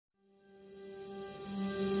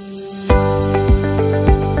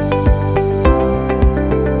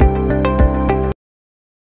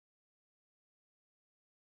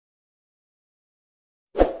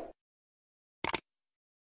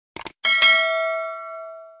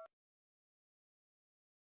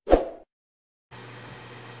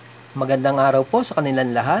Magandang araw po sa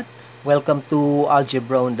kanilang lahat. Welcome to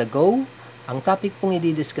Algebra on the Go. Ang topic pong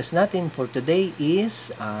i-discuss natin for today is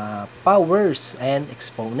powers and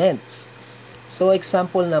exponents. So,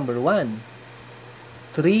 example number 1,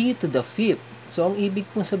 3 to the 5th. So, ang ibig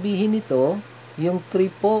pong sabihin nito, yung 3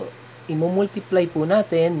 po, imumultiply po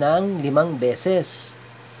natin ng 5 beses.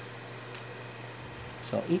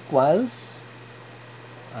 So, equals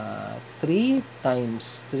 3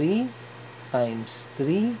 times 3 times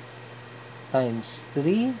 3 times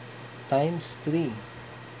 3 times 3.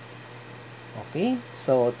 Okay?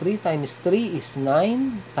 So, 3 times 3 is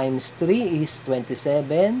 9, times 3 is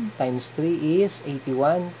 27, times 3 is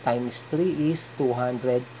 81, times 3 is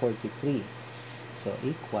 243. So,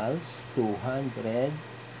 equals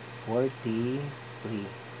 243.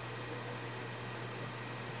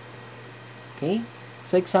 Okay?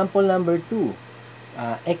 So, example number 2.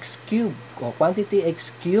 X cubed, o quantity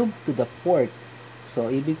x cubed to the 4th. So,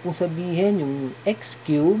 ibig pong sabihin, yung x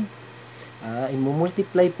cube,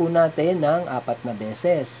 imumultiply po natin ng 4 na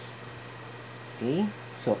beses. Okay?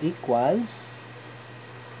 So, equals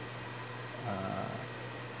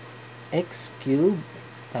x cube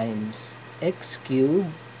times x cube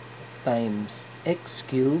times x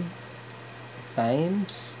cube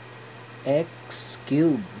times x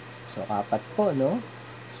cube. So, 4 po, no?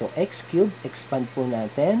 So, x cube, expand po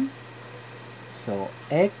natin. So,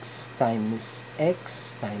 x times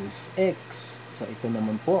x times x. So, ito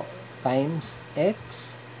naman po, times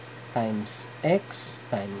x times x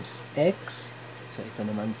times x. So, ito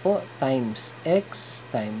naman po, times x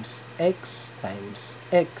times x times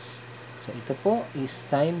x. So, ito po is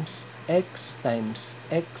times x times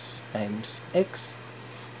x times x.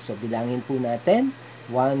 So, bilangin po natin,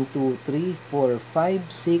 1, 2, 3, 4, 5,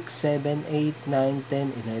 6, 7, 8, 9,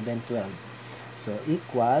 10, 11, 12. So,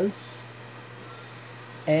 equals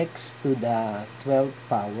x to the 12th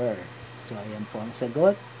power. So, ayan po ang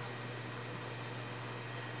sagot.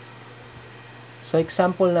 So,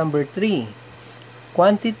 example number 3.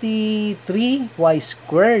 Quantity 3y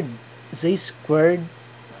squared, z squared,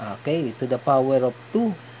 okay, to the power of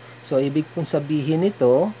 2. So, ibig pong sabihin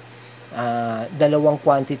nito, dalawang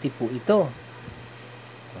quantity po ito.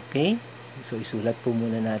 Okay? So, isulat po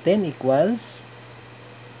muna natin, equals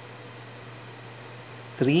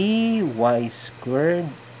 3y squared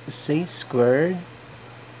z squared,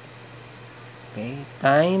 okay,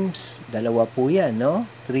 times, dalawa po yan, no?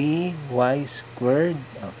 3y squared,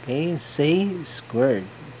 okay, z squared.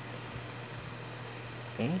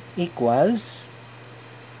 Okay, equals,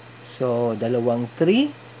 so, dalawang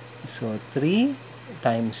 3, so, 3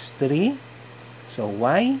 times 3, so,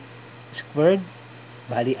 y squared,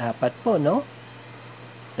 bali 4 po, no?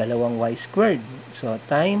 Dalawang y squared, so,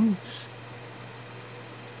 times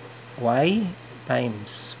y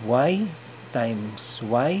times y times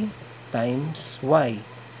y times y.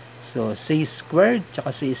 So, c squared tsaka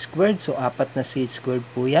c squared. So, 4 na c squared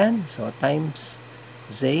po yan. So, times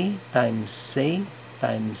z times c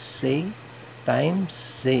times c times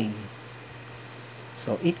z.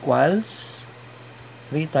 So, equals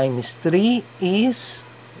 3 times 3 is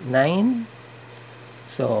 9.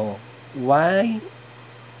 So, y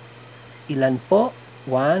ilan po?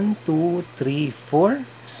 1, 2, 3, 4.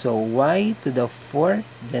 So, y to the 4th,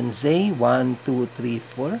 then z, 1, 2, 3,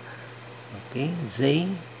 4. Okay, z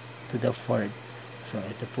to the 4th. So,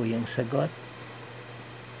 ito po yung sagot.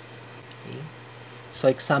 Okay. So,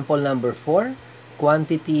 example number 4.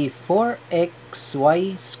 Quantity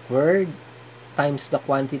 4xy squared times the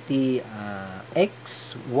quantity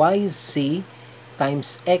x, y, z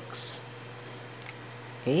times x.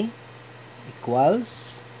 Okay,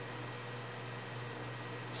 equals,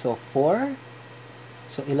 so, 4.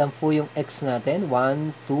 So, ilan po yung x natin?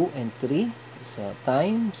 1, 2, and 3. So,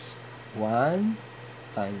 times 1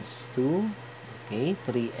 times 2. Okay,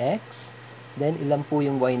 3x. Then, ilan po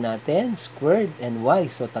yung y natin? Squared and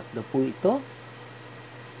y. So, 3 po ito.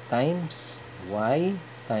 Times y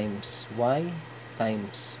times y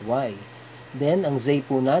times y. Then, ang z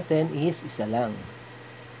po natin is isa lang.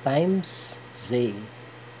 Times z.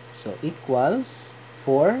 So, equals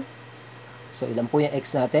 4. So, ilan po yung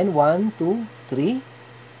x natin? 1, 2, 3.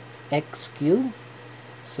 X cube.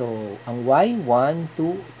 So, ang y, 1,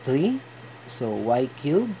 2, 3. So, y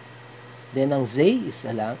cube. Then, ang z,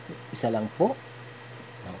 isa lang po.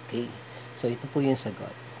 Okay. So, ito po yung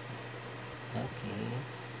sagot. Okay.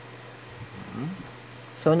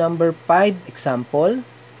 So, number 5, example.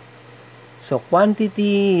 So,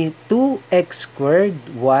 quantity 2x squared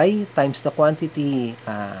y times the quantity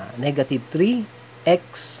negative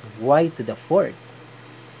 3x y to the 4th.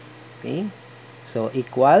 Okay. So,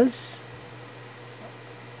 equals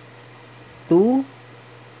 2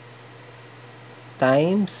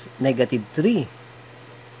 times negative 3.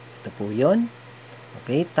 Ito po yun.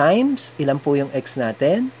 Okay, times, ilan po yung x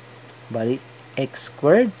natin? Bali, x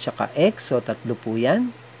squared, tsaka x, so tatlo po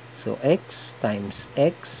yan. So, x times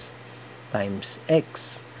x times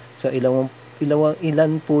x. So,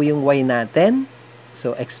 ilan po yung y natin?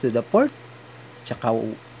 So, x to the 4th, tsaka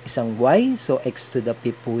isang y, so x to the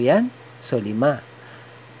 5th po yan. So, 5.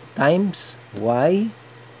 Times y,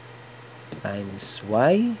 times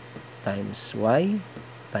y, times y,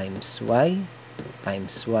 times y,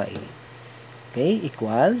 times y. Okay,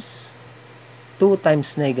 equals 2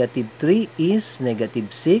 times negative 3 is negative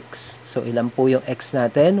 6. So, ilan po yung x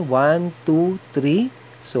natin? 1, 2, 3.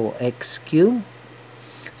 So, x cubed.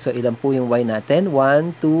 So, ilan po yung y natin?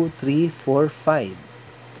 1, 2, 3, 4, 5.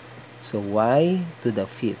 So, y to the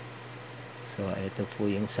 5th. So, ito po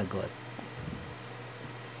yung sagot.